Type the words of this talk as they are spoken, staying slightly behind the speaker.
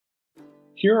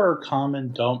Here are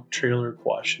common dump trailer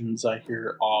questions I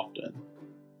hear often.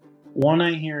 One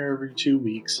I hear every 2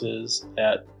 weeks is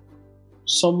that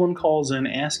someone calls in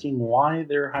asking why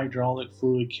their hydraulic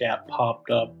fluid cap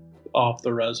popped up off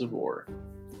the reservoir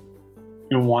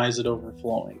and why is it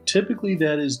overflowing. Typically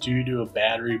that is due to a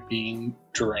battery being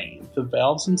drained. The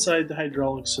valves inside the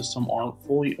hydraulic system aren't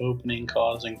fully opening,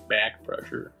 causing back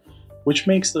pressure, which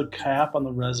makes the cap on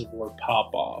the reservoir pop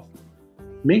off.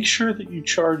 Make sure that you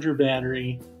charge your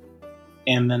battery,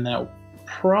 and then that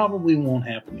probably won't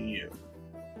happen to you.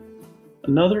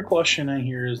 Another question I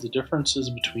hear is the differences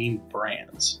between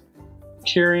brands.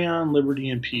 Carry-On,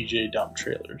 Liberty, and PJ dump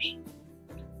trailers.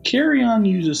 Carry-On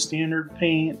uses standard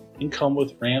paint and come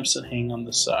with ramps that hang on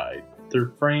the side. Their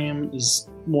frame is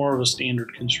more of a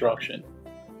standard construction.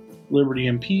 Liberty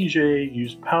and PJ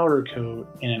use powder coat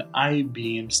and an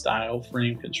I-beam style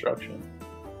frame construction.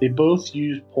 They both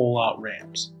use pull-out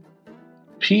ramps.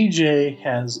 PJ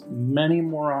has many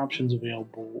more options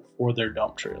available for their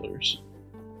dump trailers.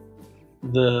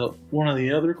 One of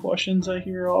the other questions I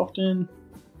hear often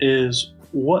is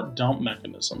what dump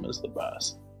mechanism is the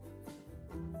best?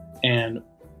 And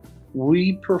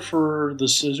we prefer the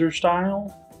scissor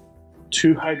style.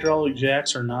 2 hydraulic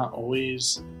jacks are not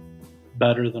always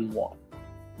better than 1.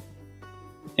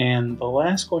 And the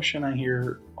last question I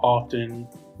hear often,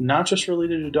 not just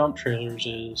related to dump trailers,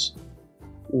 is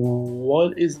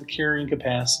what is the carrying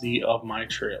capacity of my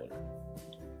trailer?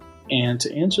 And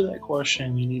to answer that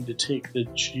question, you need to take the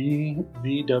GVWR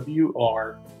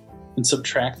and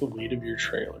subtract the weight of your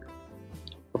trailer.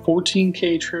 A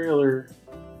 14K trailer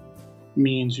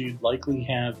means you'd likely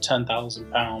have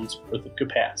 10,000 pounds worth of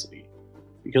capacity,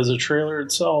 because the trailer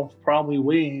itself probably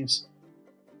weighs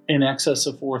in excess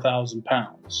of 4,000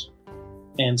 pounds.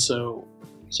 And so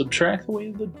subtract the weight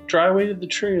of the dry weight of the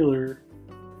trailer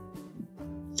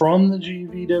from the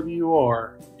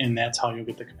GVWR, and that's how you'll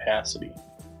get the capacity.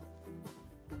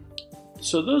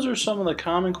 So those are some of the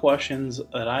common questions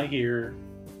that I hear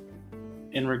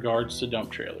in regards to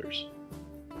dump trailers.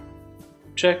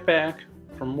 Check back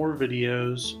for more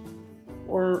videos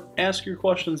or ask your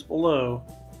questions below,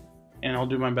 and I'll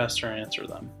do my best to answer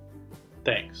them.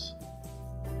 Thanks.